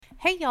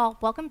Hey y'all,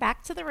 welcome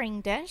back to the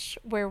Ring Dish,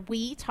 where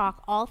we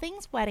talk all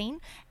things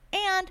wedding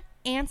and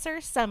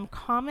answer some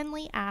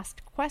commonly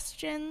asked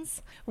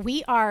questions.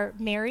 We are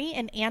Mary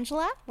and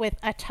Angela with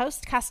A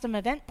Toast Custom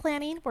Event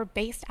Planning. We're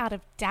based out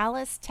of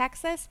Dallas,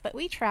 Texas, but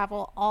we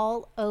travel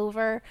all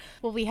over.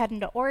 We'll be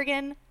heading to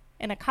Oregon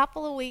in a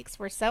couple of weeks.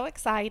 We're so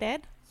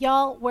excited.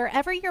 Y'all,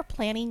 wherever you're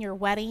planning your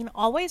wedding,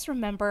 always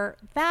remember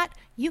that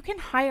you can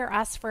hire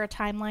us for a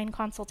timeline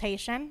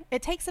consultation.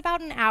 It takes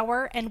about an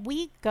hour, and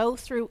we go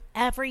through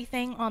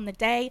everything on the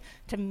day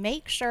to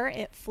make sure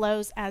it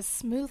flows as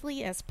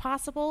smoothly as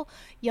possible.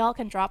 Y'all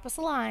can drop us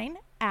a line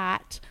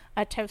at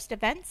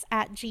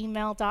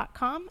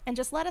atoastevents@gmail.com and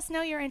just let us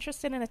know you're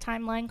interested in a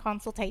timeline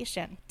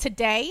consultation.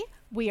 Today,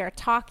 we are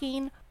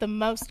talking the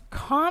most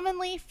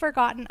commonly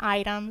forgotten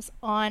items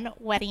on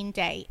wedding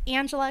day.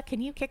 Angela,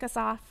 can you kick us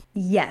off?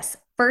 Yes.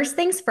 First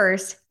things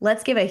first,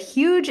 let's give a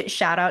huge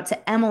shout out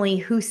to Emily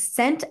who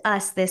sent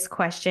us this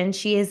question.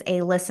 She is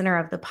a listener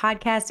of the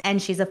podcast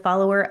and she's a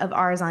follower of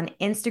ours on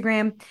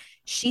Instagram.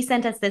 She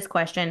sent us this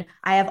question.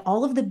 I have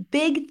all of the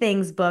big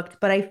things booked,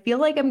 but I feel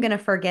like I'm going to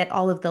forget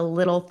all of the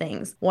little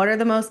things. What are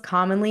the most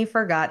commonly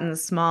forgotten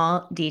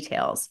small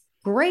details?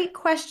 Great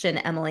question,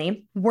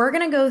 Emily. We're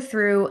going to go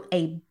through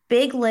a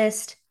big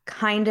list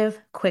kind of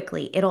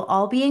quickly. It'll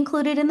all be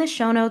included in the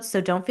show notes,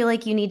 so don't feel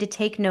like you need to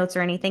take notes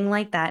or anything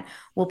like that.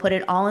 We'll put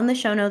it all in the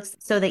show notes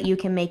so that you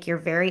can make your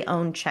very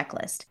own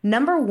checklist.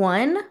 Number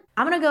one,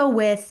 I'm going to go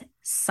with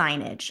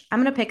signage.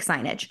 I'm going to pick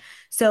signage.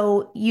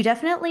 So you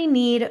definitely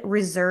need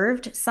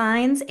reserved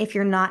signs if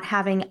you're not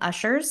having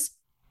ushers.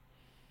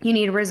 You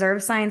need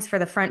reserved signs for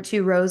the front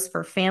 2 rows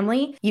for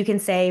family. You can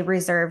say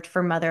reserved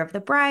for mother of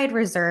the bride,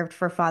 reserved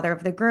for father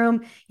of the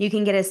groom. You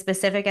can get as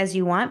specific as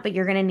you want, but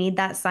you're going to need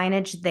that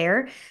signage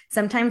there.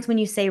 Sometimes when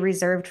you say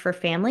reserved for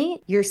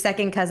family, your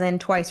second cousin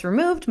twice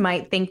removed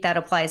might think that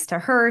applies to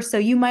her. So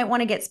you might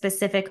want to get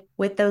specific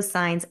with those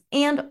signs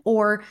and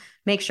or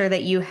make sure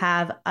that you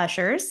have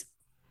ushers.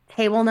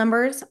 Table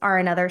numbers are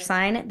another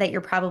sign that you're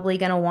probably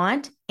going to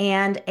want,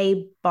 and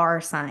a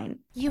bar sign.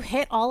 You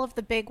hit all of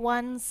the big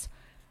ones.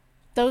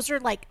 Those are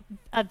like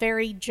a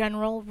very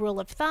general rule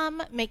of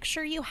thumb. Make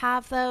sure you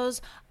have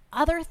those.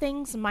 Other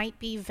things might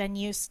be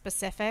venue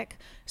specific.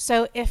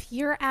 So if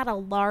you're at a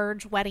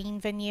large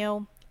wedding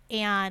venue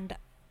and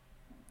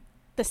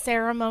the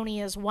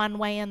ceremony is one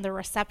way and the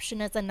reception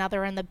is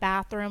another and the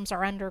bathrooms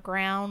are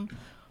underground,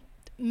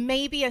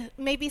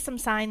 maybe some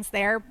signs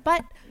there,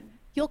 but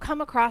you'll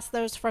come across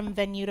those from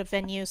venue to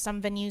venue. Some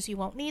venues you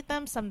won't need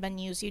them, some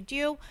venues you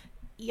do.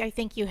 I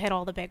think you hit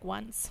all the big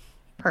ones.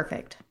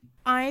 Perfect.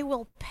 I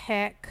will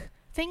pick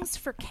things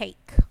for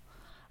cake.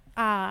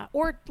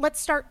 Or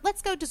let's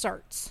go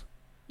desserts.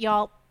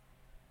 Y'all,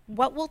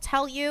 what we'll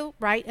tell you,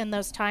 right, in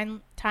those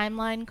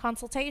timeline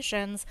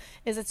consultations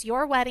is it's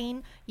your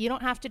wedding. You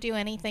don't have to do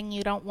anything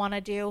you don't want to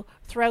do.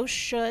 Throw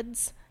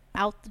shoulds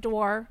out the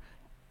door.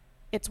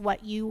 It's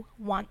what you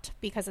want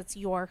because it's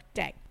your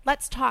day.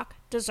 Let's talk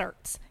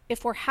desserts.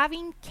 If we're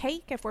having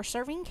cake, if we're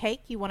serving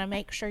cake, you want to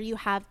make sure you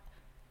have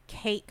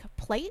cake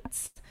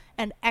plates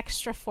and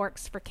extra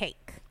forks for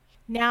cake.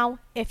 Now,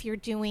 if you're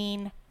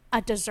doing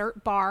a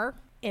dessert bar,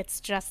 it's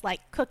just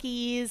like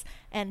cookies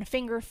and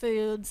finger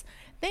foods,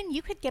 then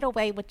you could get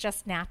away with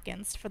just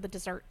napkins for the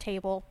dessert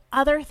table.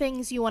 Other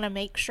things you want to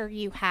make sure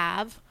you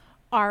have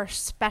are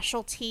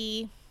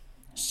specialty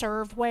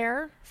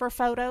serveware for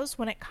photos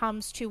when it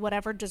comes to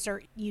whatever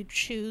dessert you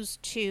choose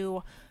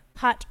to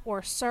cut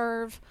or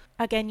serve.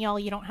 Again, y'all,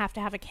 you don't have to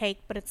have a cake,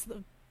 but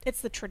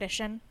it's the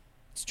tradition.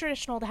 It's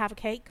traditional to have a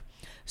cake.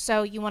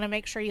 So you want to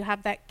make sure you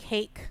have that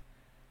cake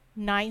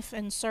knife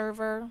and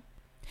server.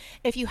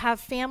 If you have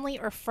family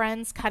or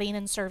friends cutting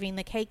and serving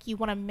the cake, you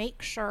want to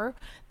make sure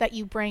that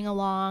you bring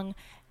along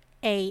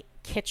a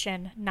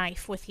kitchen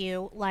knife with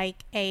you,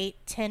 like a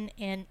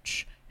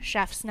 10-inch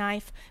chef's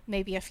knife,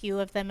 maybe a few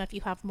of them if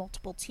you have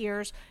multiple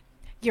tiers.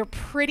 You're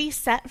pretty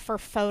set for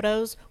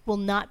photos, will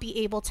not be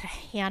able to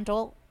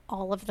handle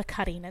all of the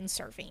cutting and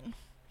serving.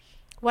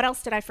 What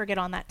else did I forget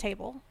on that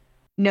table?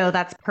 No,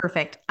 that's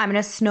perfect. I'm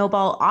going to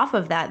snowball off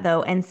of that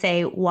though and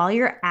say while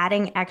you're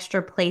adding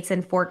extra plates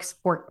and forks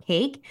for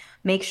cake,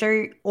 make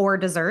sure, or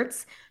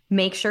desserts,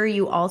 make sure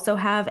you also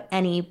have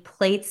any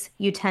plates,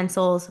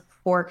 utensils,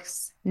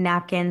 forks,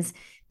 napkins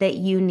that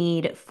you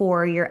need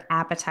for your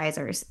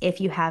appetizers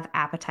if you have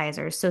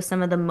appetizers. So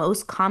some of the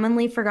most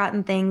commonly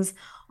forgotten things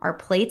are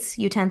plates,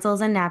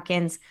 utensils, and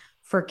napkins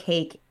for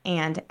cake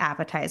and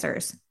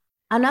appetizers.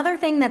 Another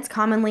thing that's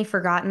commonly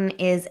forgotten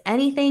is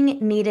anything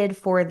needed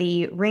for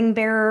the ring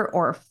bearer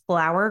or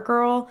flower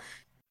girl.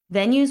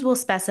 Venues will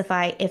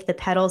specify if the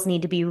petals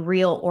need to be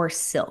real or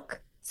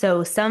silk.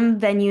 So some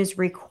venues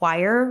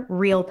require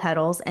real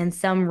petals and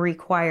some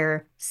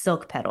require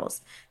silk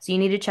petals. So you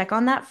need to check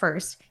on that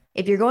first.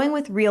 If you're going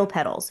with real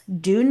petals,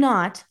 do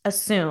not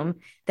assume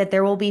that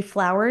there will be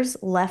flowers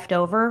left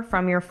over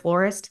from your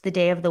florist the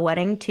day of the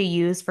wedding to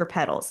use for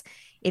petals.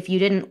 If you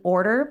didn't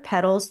order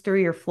petals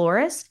through your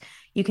florist,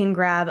 you can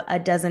grab a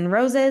dozen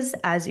roses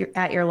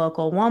at your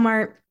local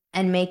Walmart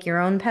and make your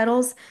own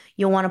petals.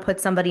 You'll want to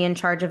put somebody in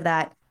charge of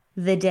that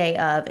the day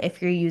of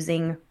if you're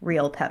using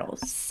real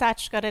petals.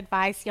 Such good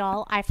advice,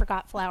 y'all. I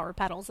forgot flower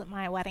petals at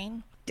my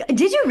wedding.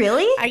 Did you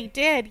really? I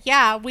did.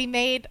 Yeah, we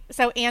made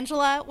so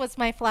Angela was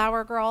my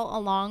flower girl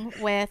along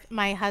with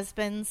my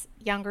husband's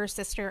younger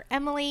sister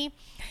Emily.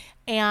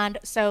 And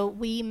so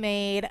we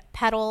made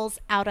petals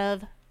out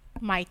of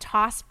my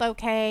toss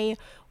bouquet,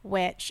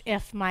 which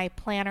if my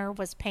planner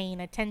was paying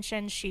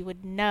attention, she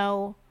would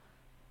know.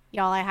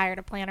 Y'all, I hired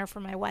a planner for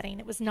my wedding.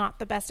 It was not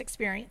the best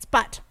experience,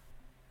 but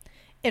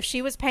if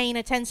she was paying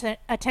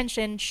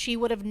attention, she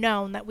would have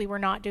known that we were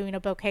not doing a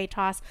bouquet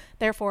toss.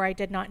 Therefore, I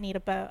did not need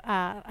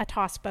a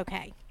toss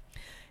bouquet.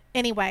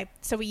 Anyway,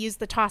 so we used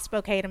the toss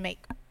bouquet to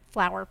make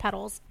flower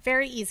petals.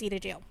 Very easy to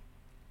do.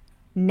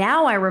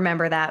 Now I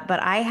remember that,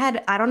 but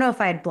I don't know if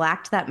I had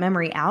blacked that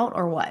memory out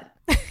or what.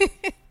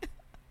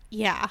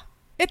 Yeah.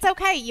 It's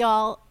okay,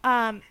 y'all.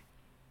 I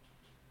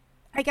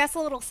guess a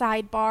little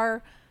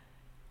sidebar.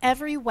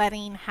 Every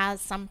wedding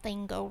has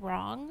something go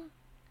wrong.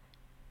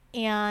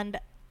 And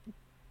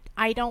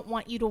I don't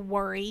want you to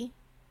worry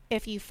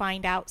if you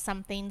find out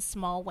something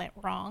small went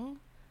wrong,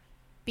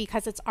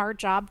 because it's our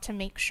job to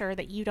make sure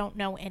that you don't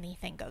know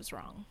anything goes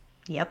wrong.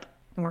 Yep,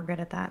 we're good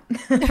at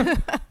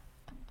that.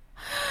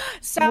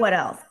 So what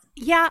else?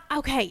 Yeah,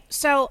 okay.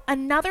 So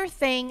another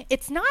thing,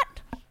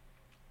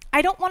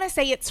 I don't want to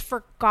say it's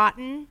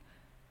forgotten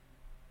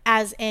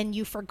as in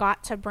you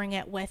forgot to bring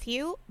it with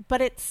you,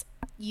 but it's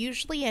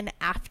usually an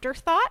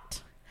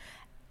afterthought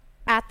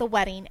at the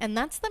wedding, and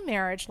that's the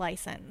marriage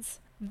license.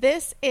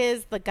 This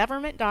is the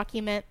government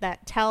document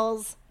that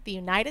tells the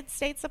United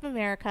States of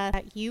America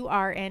that you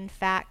are in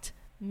fact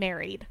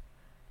married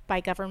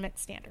by government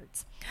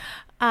standards.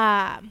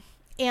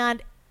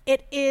 And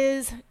it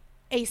is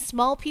a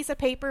small piece of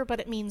paper, but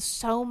it means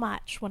so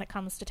much when it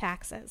comes to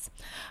taxes.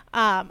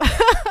 But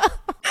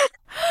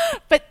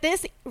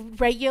this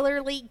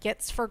regularly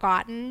gets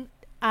forgotten.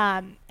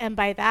 And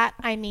by that,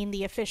 I mean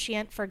the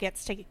officiant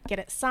forgets to get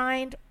it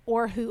signed,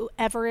 or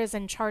whoever is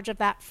in charge of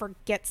that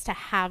forgets to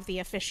have the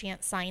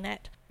officiant sign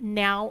it.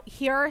 Now,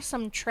 here are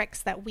some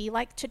tricks that we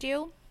like to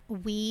do.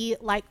 We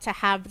like to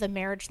have the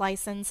marriage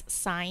license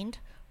signed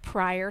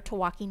prior to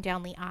walking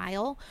down the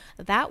aisle.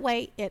 That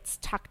way, it's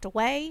tucked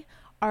away,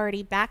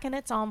 already back in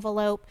its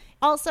envelope.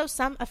 Also,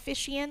 some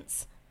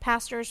officiants,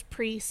 pastors,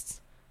 priests,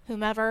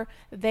 whomever,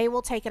 they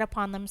will take it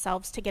upon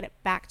themselves to get it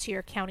back to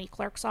your county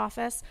clerk's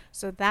office.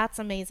 So that's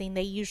amazing.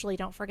 They usually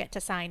don't forget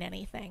to sign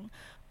anything.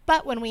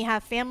 But when we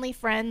have family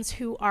friends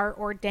who are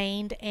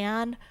ordained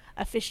and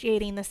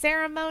officiating the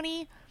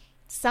ceremony,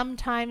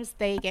 sometimes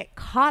they get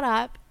caught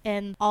up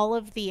in all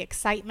of the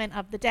excitement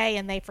of the day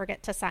and they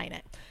forget to sign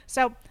it.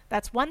 So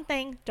that's one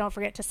thing. Don't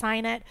forget to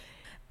sign it.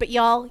 But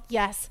y'all,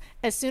 yes,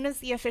 as soon as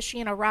the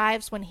officiant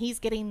arrives, when he's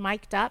getting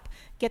mic'd up,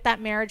 get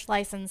that marriage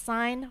license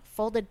signed,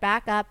 folded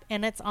back up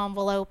in its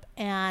envelope,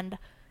 and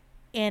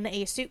in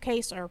a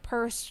suitcase or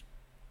purse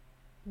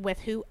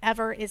with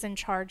whoever is in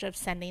charge of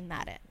sending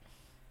that in.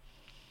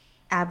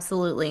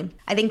 Absolutely.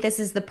 I think this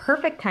is the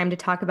perfect time to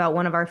talk about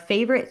one of our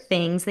favorite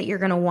things that you're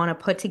going to want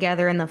to put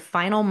together in the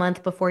final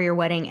month before your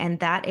wedding, and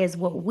that is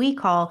what we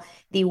call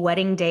the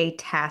wedding day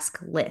task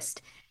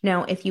list.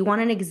 Now, if you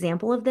want an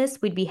example of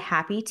this, we'd be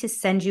happy to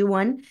send you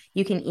one.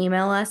 You can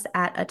email us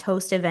at A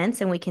Toast Events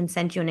and we can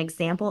send you an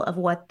example of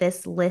what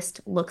this list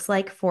looks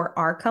like for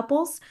our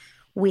couples.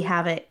 We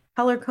have it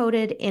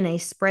color-coded in a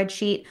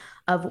spreadsheet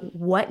of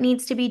what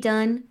needs to be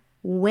done,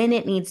 when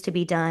it needs to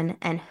be done,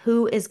 and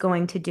who is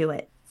going to do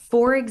it.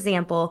 For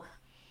example,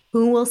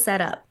 who will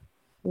set up?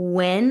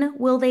 When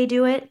will they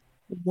do it?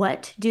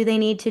 What do they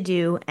need to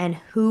do? And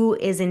who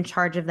is in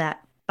charge of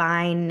that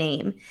by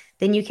name?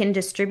 Then you can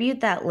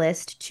distribute that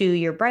list to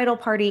your bridal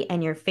party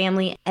and your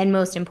family, and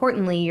most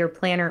importantly, your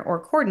planner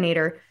or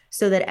coordinator,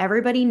 so that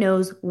everybody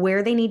knows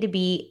where they need to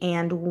be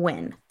and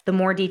when. The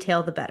more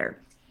detail, the better.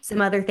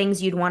 Some other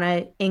things you'd want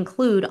to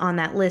include on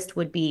that list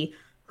would be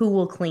who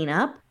will clean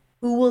up,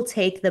 who will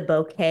take the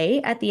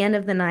bouquet at the end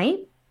of the night,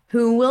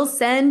 who will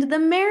send the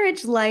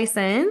marriage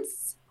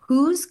license,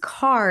 whose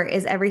car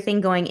is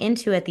everything going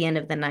into at the end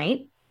of the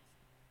night,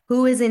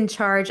 who is in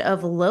charge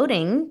of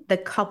loading the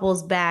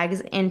couple's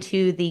bags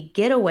into the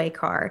getaway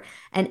car,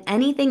 and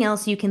anything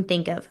else you can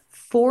think of.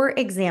 For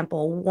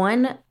example,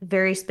 one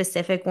very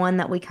specific one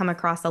that we come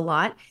across a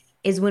lot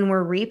is when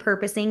we're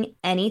repurposing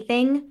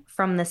anything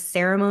from the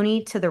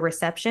ceremony to the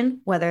reception,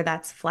 whether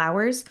that's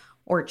flowers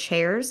or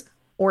chairs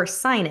or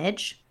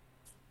signage.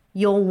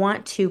 You'll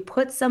want to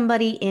put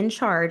somebody in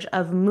charge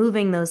of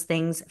moving those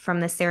things from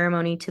the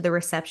ceremony to the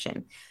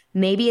reception.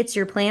 Maybe it's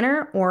your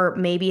planner or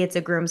maybe it's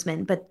a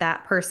groomsman, but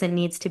that person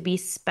needs to be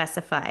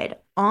specified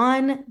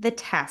on the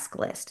task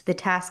list. The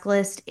task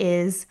list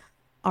is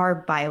our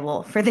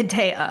Bible for the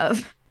day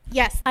of.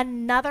 Yes,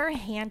 another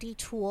handy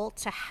tool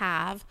to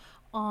have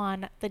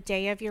on the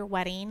day of your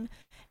wedding,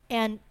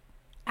 and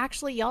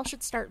actually y'all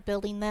should start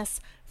building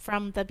this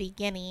from the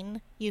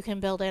beginning. You can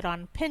build it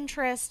on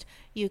Pinterest,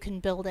 you can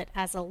build it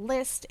as a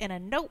list in a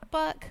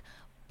notebook,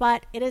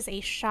 but it is a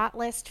shot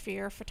list for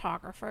your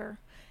photographer.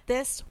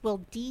 This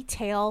will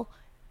detail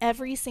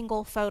every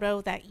single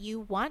photo that you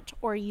want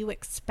or you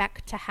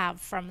expect to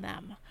have from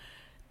them.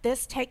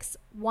 This takes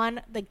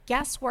the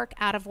guesswork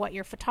out of what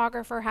your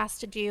photographer has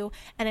to do,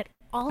 and it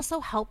also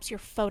helps your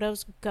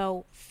photos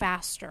go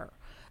faster.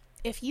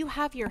 If you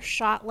have your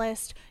shot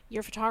list,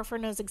 your photographer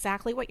knows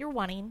exactly what you're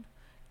wanting,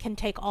 can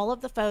take all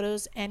of the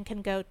photos and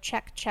can go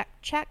check, check,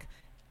 check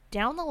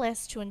down the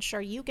list to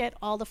ensure you get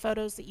all the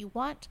photos that you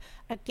want.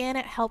 Again,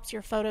 it helps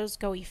your photos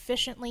go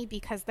efficiently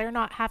because they're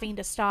not having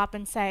to stop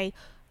and say,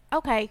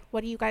 okay,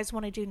 what do you guys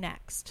want to do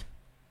next?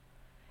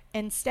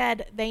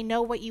 Instead, they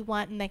know what you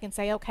want and they can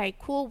say, okay,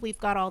 cool, we've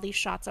got all these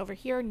shots over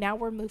here. Now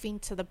we're moving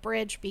to the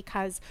bridge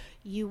because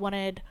you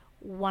wanted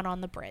one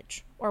on the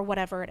bridge or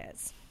whatever it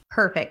is.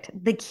 Perfect.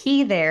 The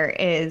key there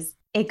is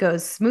it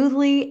goes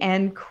smoothly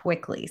and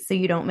quickly so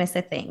you don't miss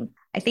a thing.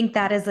 I think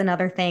that is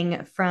another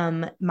thing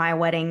from my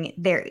wedding.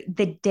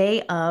 The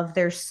day of,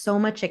 there's so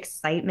much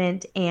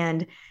excitement,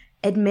 and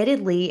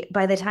admittedly,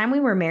 by the time we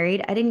were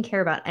married, I didn't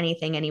care about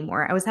anything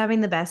anymore. I was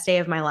having the best day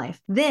of my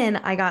life. Then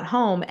I got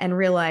home and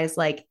realized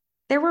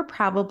there were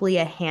probably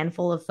a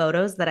handful of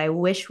photos that I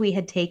wish we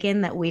had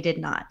taken that we did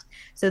not.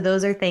 So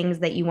those are things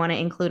that you want to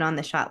include on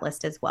the shot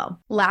list as well.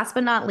 Last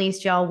but not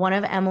least, y'all, one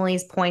of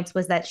Emily's points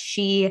was that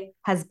she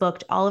has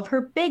booked all of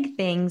her big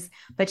things,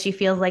 but she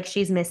feels like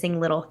she's missing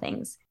little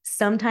things.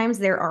 Sometimes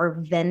there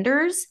are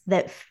vendors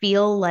that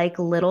feel like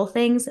little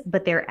things,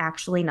 but they're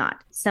actually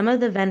not. Some of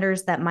the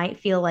vendors that might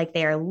feel like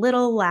they are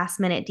little last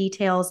minute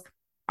details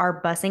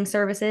are busing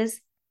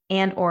services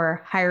and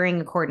or hiring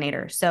a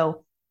coordinator.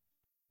 So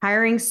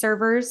hiring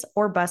servers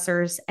or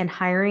bussers and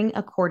hiring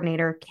a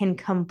coordinator can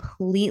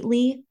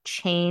completely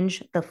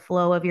change the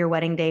flow of your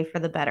wedding day for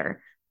the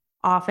better.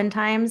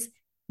 Oftentimes,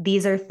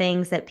 these are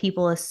things that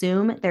people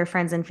assume their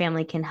friends and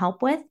family can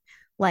help with,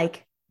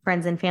 like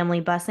friends and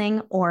family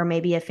busing, or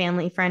maybe a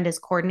family friend is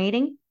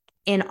coordinating.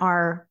 In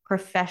our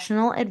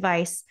professional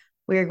advice,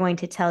 we're going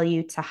to tell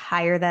you to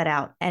hire that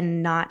out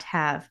and not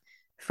have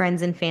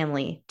friends and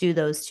family do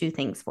those two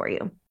things for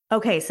you.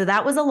 Okay, so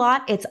that was a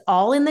lot. It's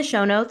all in the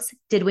show notes.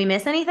 Did we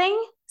miss anything?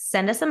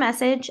 Send us a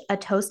message,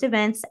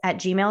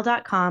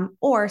 atoastevents@gmail.com,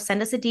 or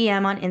send us a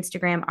DM on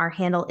Instagram. Our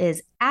handle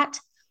is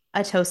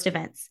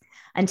 @atoastevents.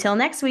 Until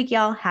next week,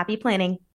 y'all, happy planning.